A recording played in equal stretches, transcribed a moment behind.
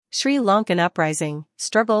Sri Lankan Uprising,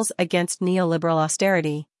 Struggles Against Neoliberal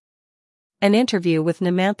Austerity. An interview with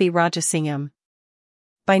Nemanthi Rajasingham.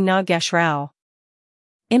 By Nagesh Rao.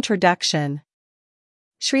 Introduction.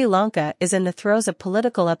 Sri Lanka is in the throes of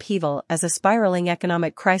political upheaval as a spiraling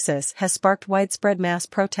economic crisis has sparked widespread mass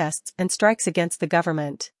protests and strikes against the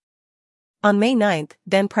government. On May 9,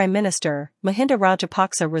 then Prime Minister, Mahinda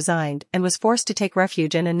Rajapaksa resigned and was forced to take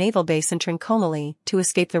refuge in a naval base in Trincomalee to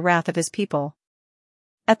escape the wrath of his people.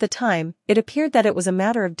 At the time, it appeared that it was a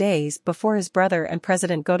matter of days before his brother and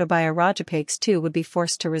President Gotabaya Rajapaksa too would be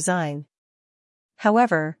forced to resign.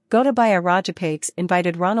 However, Gotabaya Rajapaksa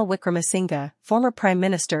invited Ranil Wickremesinghe, former Prime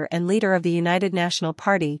Minister and leader of the United National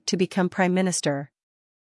Party, to become Prime Minister.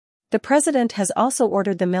 The president has also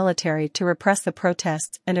ordered the military to repress the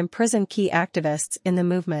protests and imprison key activists in the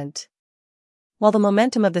movement. While the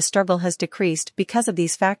momentum of the struggle has decreased because of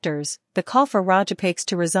these factors, the call for Rajapaksa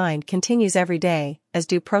to resign continues every day, as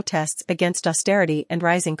do protests against austerity and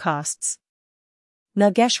rising costs.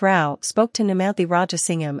 Nagesh Rao spoke to Nemanthi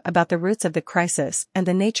Rajasingham about the roots of the crisis and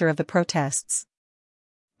the nature of the protests.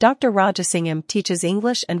 Dr. Rajasingham teaches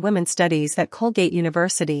English and Women's Studies at Colgate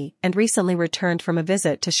University and recently returned from a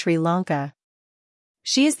visit to Sri Lanka.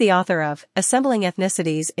 She is the author of Assembling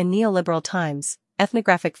Ethnicities in Neoliberal Times,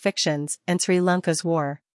 Ethnographic Fictions, and Sri Lanka's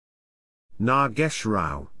War. Nagesh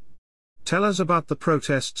Rao. Tell us about the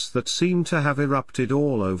protests that seem to have erupted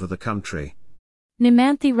all over the country.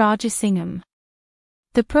 Nemanthi Rajasingham.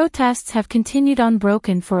 The protests have continued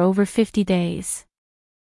unbroken for over 50 days.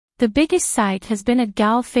 The biggest site has been at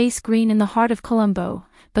Gal Face Green in the heart of Colombo,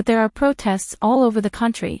 but there are protests all over the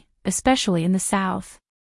country, especially in the south.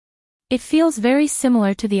 It feels very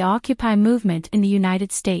similar to the Occupy movement in the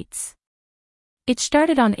United States. It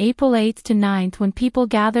started on April 8 to 9 when people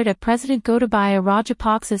gathered at President Gotabaya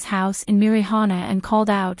Rajapaksa's house in Mirihana and called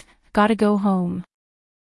out, "Gotta go home."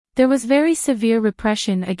 There was very severe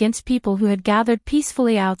repression against people who had gathered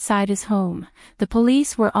peacefully outside his home. The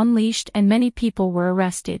police were unleashed and many people were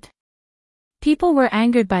arrested. People were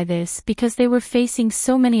angered by this because they were facing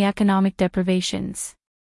so many economic deprivations.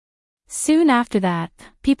 Soon after that,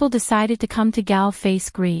 people decided to come to Gal Face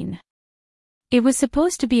Green. It was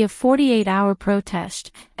supposed to be a 48-hour protest,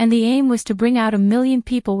 and the aim was to bring out 1 million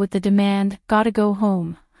people with the demand, "Gotta go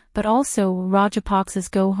home," but also Rajapaksa's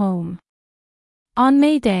 "Go home." On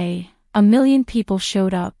May Day, 1 million people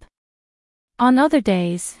showed up. On other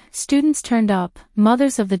days, students turned up,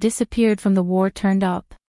 mothers of the disappeared from the war turned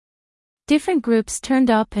up. Different groups turned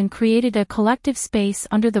up and created a collective space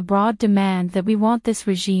under the broad demand that we want this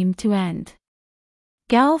regime to end.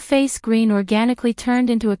 Gal Face Green organically turned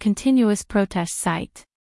into a continuous protest site.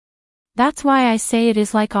 That's why I say it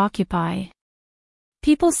is like Occupy.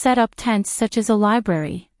 People set up tents such as a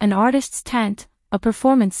library, an artist's tent, a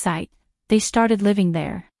performance site. They started living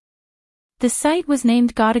there. The site was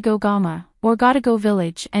named Gotago Gama, or Gotago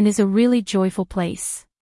Village, and is a really joyful place.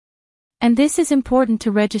 And this is important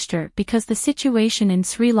to register because the situation in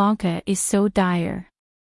Sri Lanka is so dire.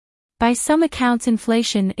 By some accounts,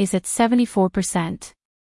 inflation is at 74%.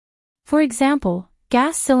 For example,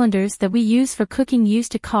 gas cylinders that we use for cooking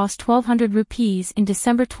used to cost 1,200 rupees in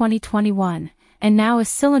December 2021, and now a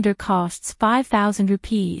cylinder costs 5,000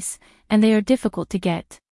 rupees, and they are difficult to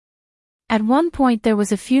get. At one point there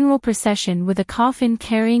was a funeral procession with a coffin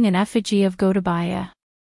carrying an effigy of Gotabaya.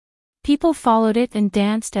 People followed it and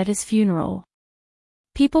danced at his funeral.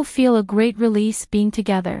 People feel a great release being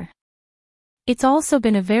together. It's also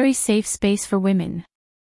been a very safe space for women.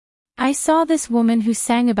 I saw this woman who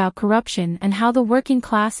sang about corruption and how the working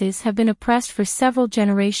classes have been oppressed for several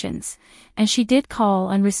generations, and she did call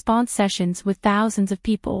and response sessions with thousands of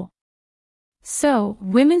people. So,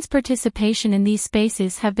 women's participation in these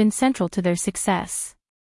spaces have been central to their success.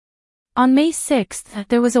 On May 6,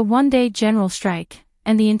 there was a one-day general strike,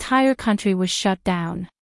 and the entire country was shut down.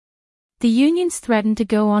 The unions threatened to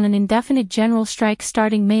go on an indefinite general strike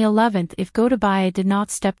starting May 11 if Gotabaya did not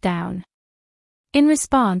step down. In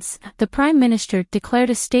response, the Prime Minister declared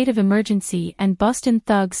a state of emergency and bussed in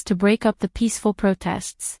thugs to break up the peaceful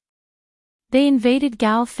protests. They invaded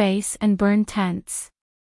Gal Face and burned tents.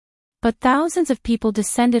 But thousands of people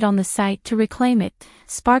descended on the site to reclaim it,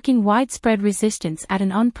 sparking widespread resistance at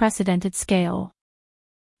an unprecedented scale.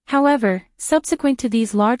 However, subsequent to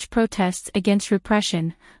these large protests against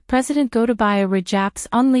repression, President Gotabaya Rajapaksa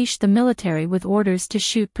unleashed the military with orders to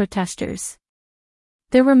shoot protesters.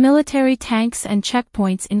 There were military tanks and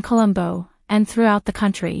checkpoints in Colombo, and throughout the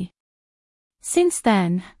country. Since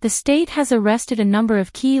then, the state has arrested a number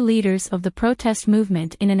of key leaders of the protest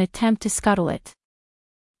movement in an attempt to scuttle it.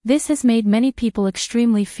 This has made many people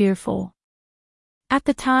extremely fearful. At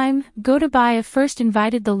the time, Gotabaya first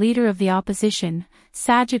invited the leader of the opposition,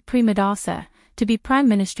 Sajid Premadasa, to be prime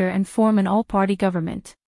minister and form an all-party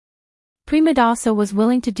government. Premadasa was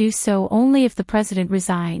willing to do so only if the president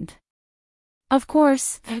resigned. Of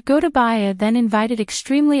course, Gotabaya then invited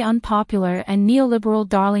extremely unpopular and neoliberal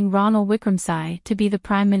darling Ranil Wickremesinghe to be the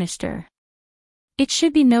prime minister. It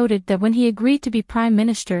should be noted that when he agreed to be prime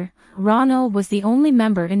minister, Ranil was the only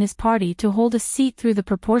member in his party to hold a seat through the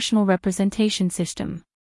proportional representation system.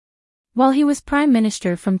 While he was prime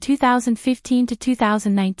minister from 2015 to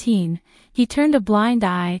 2019, he turned a blind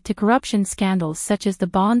eye to corruption scandals such as the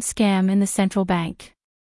bond scam in the central bank.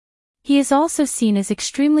 He is also seen as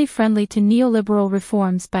extremely friendly to neoliberal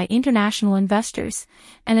reforms by international investors,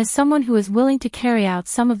 and as someone who is willing to carry out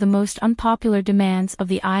some of the most unpopular demands of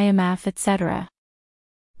the IMF, etc.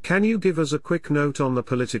 Can you give us a quick note on the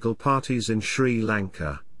political parties in Sri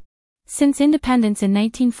Lanka? Since independence in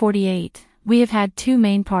 1948, we have had two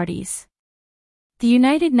main parties. The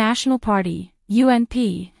United National Party,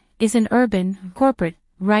 UNP, is an urban, corporate,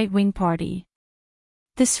 right-wing party.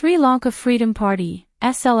 The Sri Lanka Freedom Party,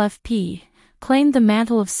 SLFP, claimed the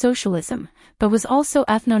mantle of socialism, but was also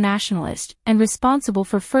ethno-nationalist and responsible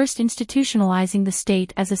for first institutionalizing the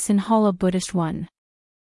state as a Sinhala Buddhist one.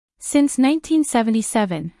 Since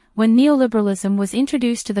 1977, when neoliberalism was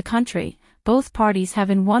introduced to the country, both parties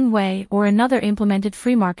have in one way or another implemented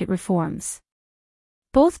free market reforms.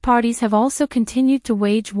 Both parties have also continued to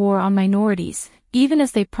wage war on minorities, even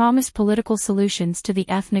as they promised political solutions to the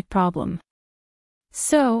ethnic problem.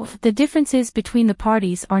 So, the differences between the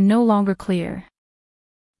parties are no longer clear.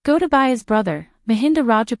 Gotabaya's brother, Mahinda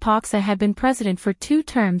Rajapaksa, had been president for 2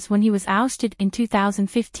 terms when he was ousted in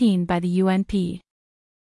 2015 by the UNP.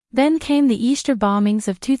 Then came the Easter bombings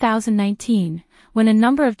of 2019, when a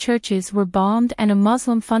number of churches were bombed and a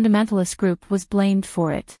Muslim fundamentalist group was blamed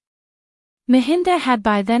for it. Mahinda had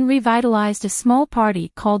by then revitalized a small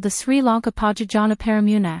party called the Sri Lanka Pajajana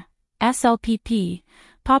Peramuna, SLPP,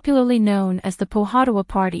 popularly known as the Pohatawa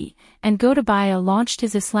Party, and Gotabaya launched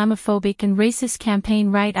his Islamophobic and racist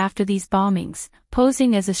campaign right after these bombings,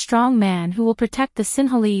 posing as a strong man who will protect the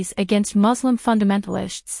Sinhalese against Muslim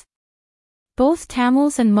fundamentalists. Both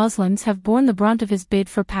Tamils and Muslims have borne the brunt of his bid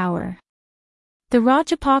for power. The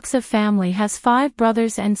Rajapaksa family has 5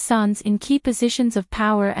 brothers and sons in key positions of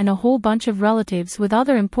power and a whole bunch of relatives with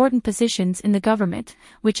other important positions in the government,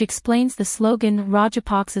 which explains the slogan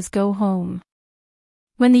Rajapaksas Go Home.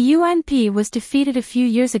 When the UNP was defeated a few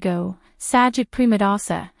years ago, Sajid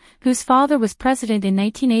Premadasa, whose father was president in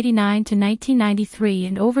 1989 to 1993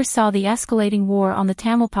 and oversaw the escalating war on the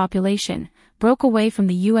Tamil population, broke away from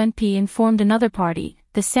the UNP and formed another party,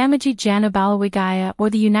 the Samaji Jana Balawigaya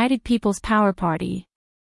or the United People's Power Party.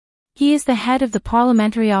 He is the head of the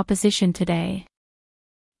parliamentary opposition today.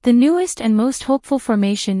 The newest and most hopeful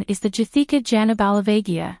formation is the Jathika Jana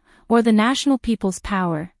Balavagia, or the National People's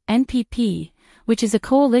Power, NPP, which is a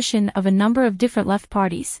coalition of a number of different left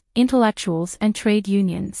parties, intellectuals and trade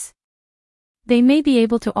unions. They may be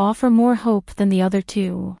able to offer more hope than the other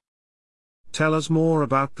two. Tell us more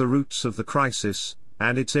about the roots of the crisis,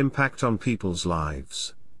 and its impact on people's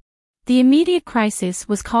lives. The immediate crisis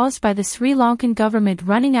was caused by the Sri Lankan government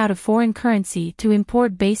running out of foreign currency to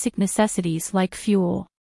import basic necessities like fuel.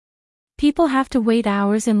 People have to wait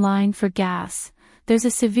hours in line for gas, there's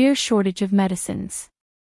a severe shortage of medicines.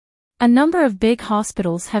 A number of big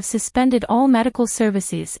hospitals have suspended all medical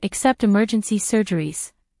services except emergency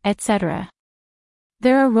surgeries, etc.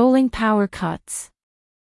 There are rolling power cuts.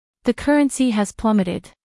 The currency has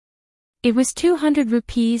plummeted. It was 200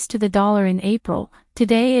 rupees to the dollar in April,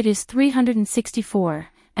 today it is 364,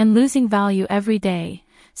 and losing value every day,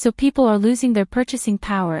 so people are losing their purchasing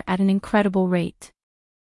power at an incredible rate.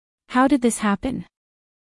 How did this happen?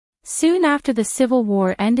 Soon after the civil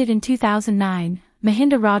war ended in 2009,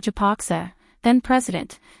 Mahinda Rajapaksa, then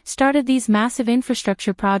president, started these massive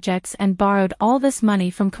infrastructure projects and borrowed all this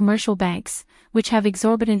money from commercial banks, which have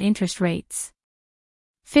exorbitant interest rates.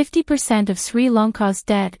 50% of Sri Lanka's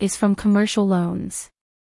debt is from commercial loans.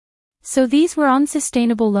 So these were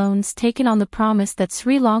unsustainable loans taken on the promise that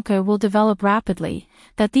Sri Lanka will develop rapidly,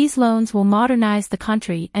 that these loans will modernize the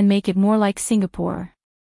country and make it more like Singapore.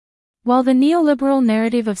 While the neoliberal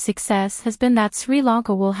narrative of success has been that Sri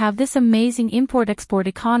Lanka will have this amazing import-export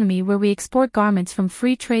economy where we export garments from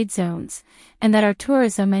free trade zones, and that our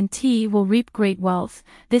tourism and tea will reap great wealth,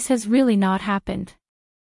 this has really not happened.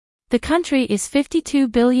 The country is $52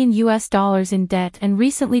 billion in debt and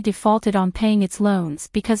recently defaulted on paying its loans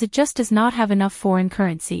because it just does not have enough foreign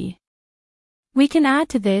currency. We can add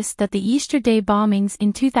to this that the Easter Day bombings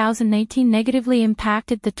in 2019 negatively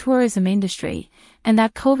impacted the tourism industry, and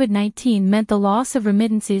that COVID-19 meant the loss of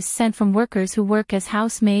remittances sent from workers who work as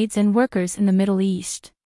housemaids and workers in the Middle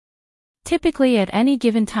East. Typically at any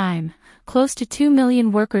given time, close to 2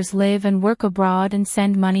 million workers live and work abroad and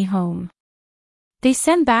send money home. They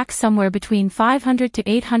send back somewhere between $500 to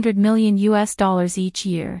 $800 million each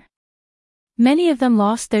year. Many of them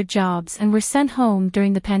lost their jobs and were sent home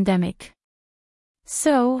during the pandemic.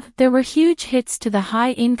 So, there were huge hits to the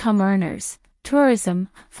high-income earners: tourism,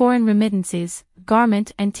 foreign remittances,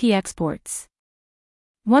 garment and tea exports.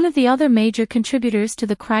 One of the other major contributors to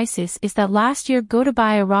the crisis is that last year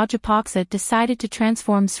Gotabaya Rajapaksa decided to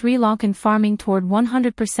transform Sri Lankan farming toward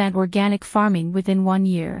 100% organic farming within 1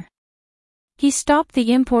 year. He stopped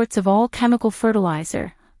the imports of all chemical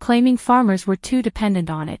fertilizer, claiming farmers were too dependent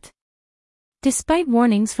on it. Despite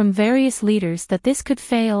warnings from various leaders that this could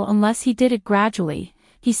fail unless he did it gradually,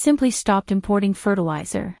 he simply stopped importing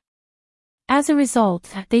fertilizer. As a result,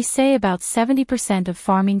 they say about 70% of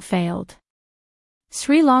farming failed.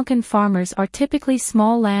 Sri Lankan farmers are typically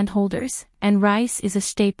small landholders, and rice is a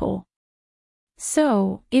staple.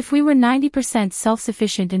 So, if we were 90%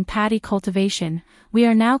 self-sufficient in paddy cultivation, we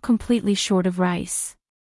are now completely short of rice.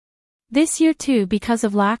 This year too, because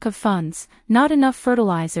of lack of funds, not enough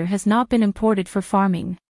fertilizer has not been imported for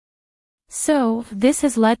farming. So, this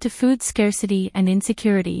has led to food scarcity and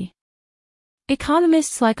insecurity.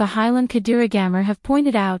 Economists like Ahilan Kadiragamar have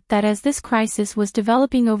pointed out that as this crisis was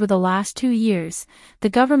developing over the last 2 years, the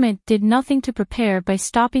government did nothing to prepare by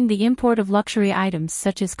stopping the import of luxury items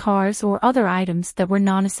such as cars or other items that were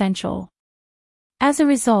non-essential. As a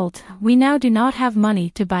result, we now do not have money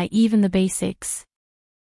to buy even the basics.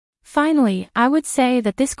 Finally, I would say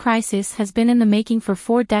that this crisis has been in the making for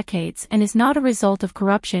 4 decades and is not a result of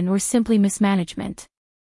corruption or simply mismanagement.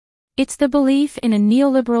 It's the belief in a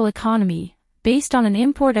neoliberal economy, based on an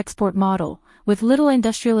import-export model, with little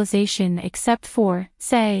industrialization except for,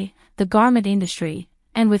 say, the garment industry,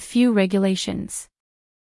 and with few regulations.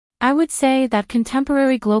 I would say that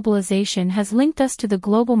contemporary globalization has linked us to the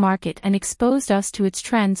global market and exposed us to its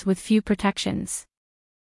trends with few protections.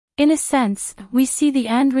 In a sense, we see the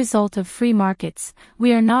end result of free markets.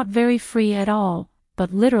 We are not very free at all,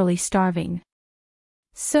 but literally starving.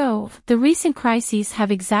 So, the recent crises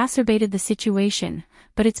have exacerbated the situation,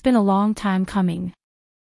 but it's been a long time coming.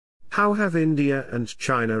 How have India and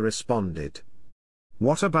China responded?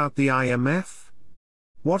 What about the IMF?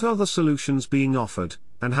 What are the solutions being offered,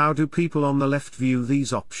 and how do people on the left view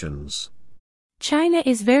these options? China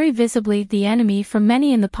is very visibly the enemy for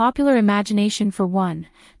many in the popular imagination. For one,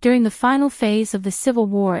 during the final phase of the civil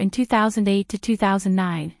war in 2008 to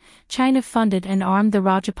 2009, China funded and armed the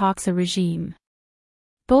Rajapaksa regime.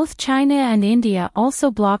 Both China and India also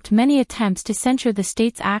blocked many attempts to censure the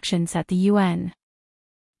state's actions at the UN.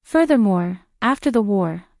 Furthermore, after the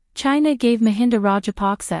war, China gave Mahinda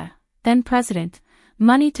Rajapaksa, then president,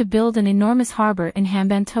 money to build an enormous harbor in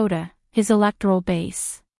Hambantota, his electoral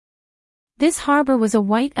base. This harbor was a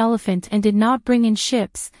white elephant and did not bring in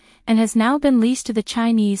ships, and has now been leased to the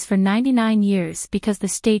Chinese for 99 years because the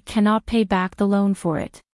state cannot pay back the loan for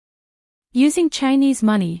it. Using Chinese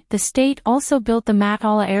money, the state also built the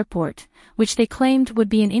Matala airport, which they claimed would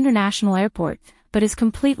be an international airport, but is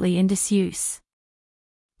completely in disuse.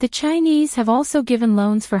 The Chinese have also given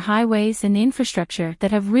loans for highways and infrastructure that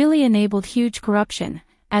have really enabled huge corruption,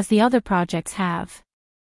 as the other projects have.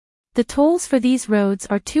 The tolls for these roads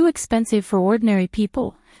are too expensive for ordinary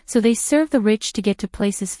people, so they serve the rich to get to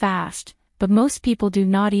places fast, but most people do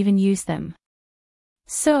not even use them.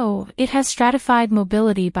 So, it has stratified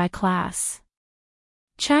mobility by class.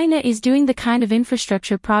 China is doing the kind of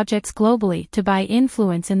infrastructure projects globally to buy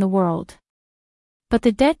influence in the world. But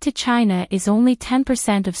the debt to China is only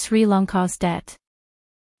 10% of Sri Lanka's debt.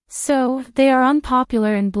 So, they are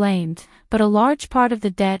unpopular and blamed, but a large part of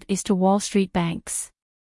the debt is to Wall Street banks.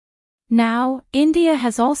 Now, India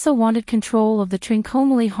has also wanted control of the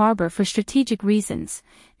Trincomalee harbor for strategic reasons,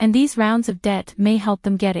 and these rounds of debt may help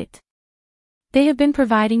them get it. They have been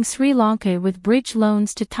providing Sri Lanka with bridge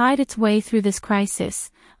loans to tide its way through this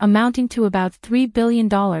crisis, amounting to about $3 billion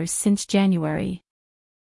since January.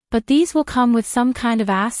 But these will come with some kind of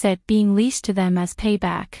asset being leased to them as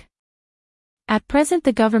payback. At present,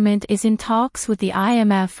 the government is in talks with the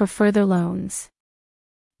IMF for further loans.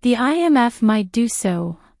 The IMF might do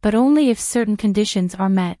so, but only if certain conditions are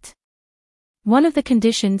met. One of the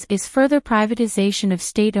conditions is further privatization of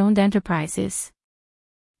state-owned enterprises.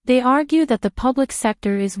 They argue that the public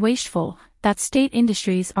sector is wasteful, that state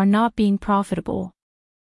industries are not being profitable.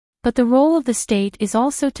 But the role of the state is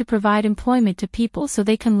also to provide employment to people so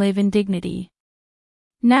they can live in dignity.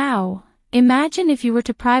 Now, imagine if you were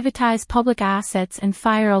to privatize public assets and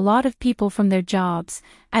fire a lot of people from their jobs,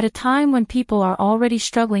 at a time when people are already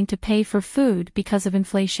struggling to pay for food because of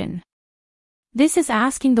inflation. This is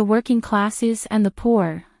asking the working classes and the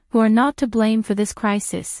poor, who are not to blame for this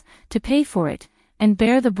crisis, to pay for it, and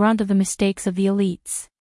bear the brunt of the mistakes of the elites.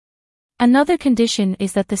 Another condition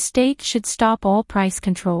is that the state should stop all price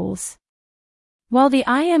controls. While the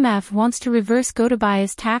IMF wants to reverse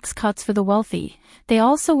Gotabaya's tax cuts for the wealthy, they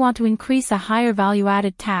also want to increase a higher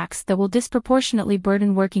value-added tax that will disproportionately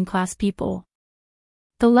burden working-class people.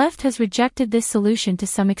 The left has rejected this solution to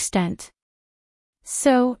some extent.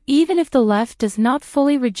 So, even if the left does not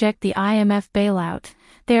fully reject the IMF bailout,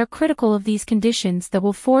 they are critical of these conditions that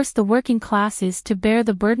will force the working classes to bear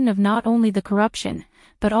the burden of not only the corruption,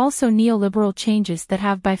 but also neoliberal changes that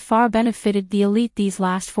have by far benefited the elite these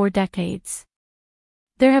last 4 decades.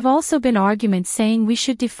 There have also been arguments saying we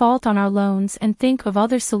should default on our loans and think of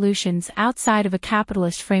other solutions outside of a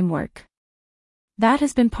capitalist framework. That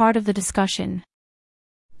has been part of the discussion.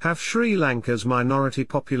 Have Sri Lanka's minority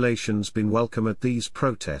populations been welcome at these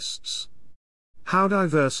protests? How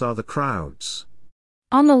diverse are the crowds?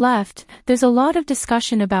 On the left, there's a lot of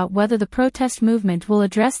discussion about whether the protest movement will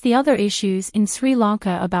address the other issues in Sri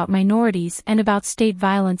Lanka about minorities and about state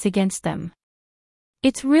violence against them.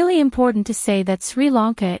 It's really important to say that Sri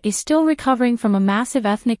Lanka is still recovering from a massive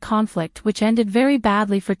ethnic conflict which ended very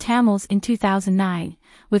badly for Tamils in 2009,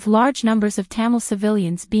 with large numbers of Tamil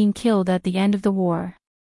civilians being killed at the end of the war.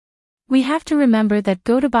 We have to remember that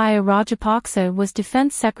Gotabaya Rajapaksa was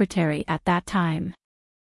defense secretary at that time.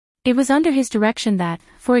 It was under his direction that,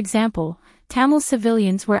 for example, Tamil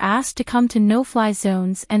civilians were asked to come to no-fly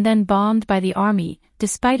zones and then bombed by the army,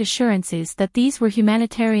 despite assurances that these were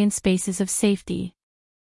humanitarian spaces of safety.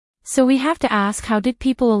 So we have to ask, how did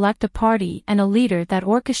people elect a party and a leader that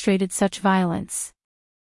orchestrated such violence?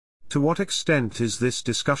 To what extent is this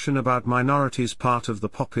discussion about minorities part of the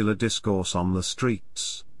popular discourse on the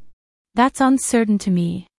streets? That's uncertain to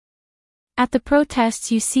me. At the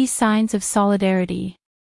protests you see signs of solidarity.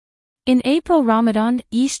 In April, Ramadan,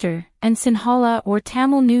 Easter, and Sinhala or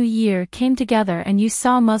Tamil New Year came together and you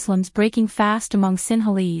saw Muslims breaking fast among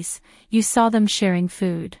Sinhalese, you saw them sharing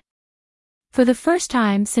food. For the first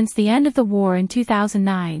time since the end of the war in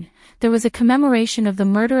 2009, there was a commemoration of the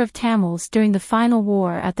murder of Tamils during the final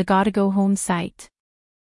war at the Gotago home site.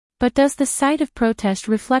 But does the site of protest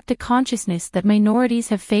reflect a consciousness that minorities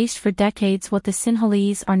have faced for decades what the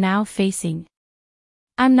Sinhalese are now facing?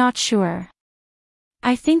 I'm not sure.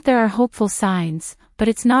 I think there are hopeful signs, but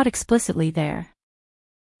it's not explicitly there.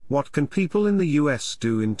 What can people in the US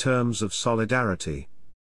do in terms of solidarity?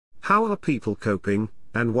 How are people coping,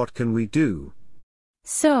 and what can we do?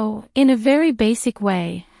 So, in a very basic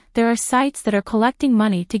way, there are sites that are collecting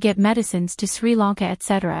money to get medicines to Sri Lanka,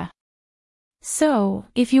 etc. So,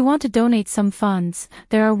 if you want to donate some funds,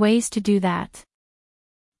 there are ways to do that.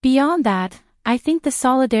 Beyond that, I think the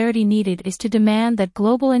solidarity needed is to demand that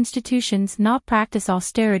global institutions not practice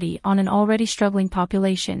austerity on an already struggling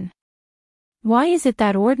population. Why is it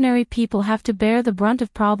that ordinary people have to bear the brunt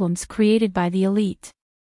of problems created by the elite?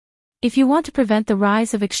 If you want to prevent the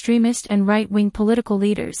rise of extremist and right-wing political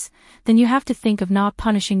leaders, then you have to think of not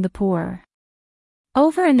punishing the poor.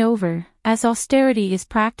 Over and over, as austerity is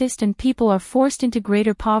practiced and people are forced into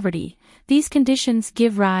greater poverty, these conditions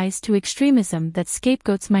give rise to extremism that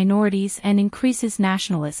scapegoats minorities and increases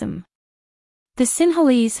nationalism. The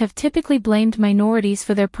Sinhalese have typically blamed minorities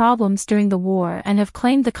for their problems during the war and have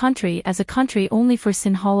claimed the country as a country only for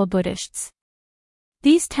Sinhala Buddhists.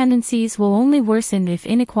 These tendencies will only worsen if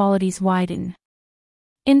inequalities widen.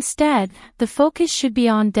 Instead, the focus should be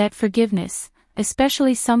on debt forgiveness,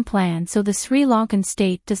 especially some plan so the Sri Lankan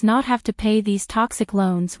state does not have to pay these toxic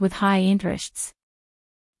loans with high interests.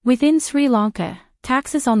 Within Sri Lanka,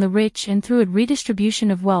 taxes on the rich and through it redistribution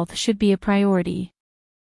of wealth should be a priority.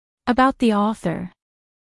 About the author.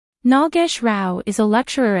 Nagesh Rao is a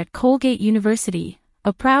lecturer at Colgate University,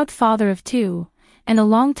 a proud father of 2, and a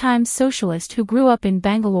longtime socialist who grew up in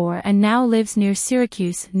Bangalore and now lives near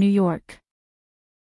Syracuse, New York.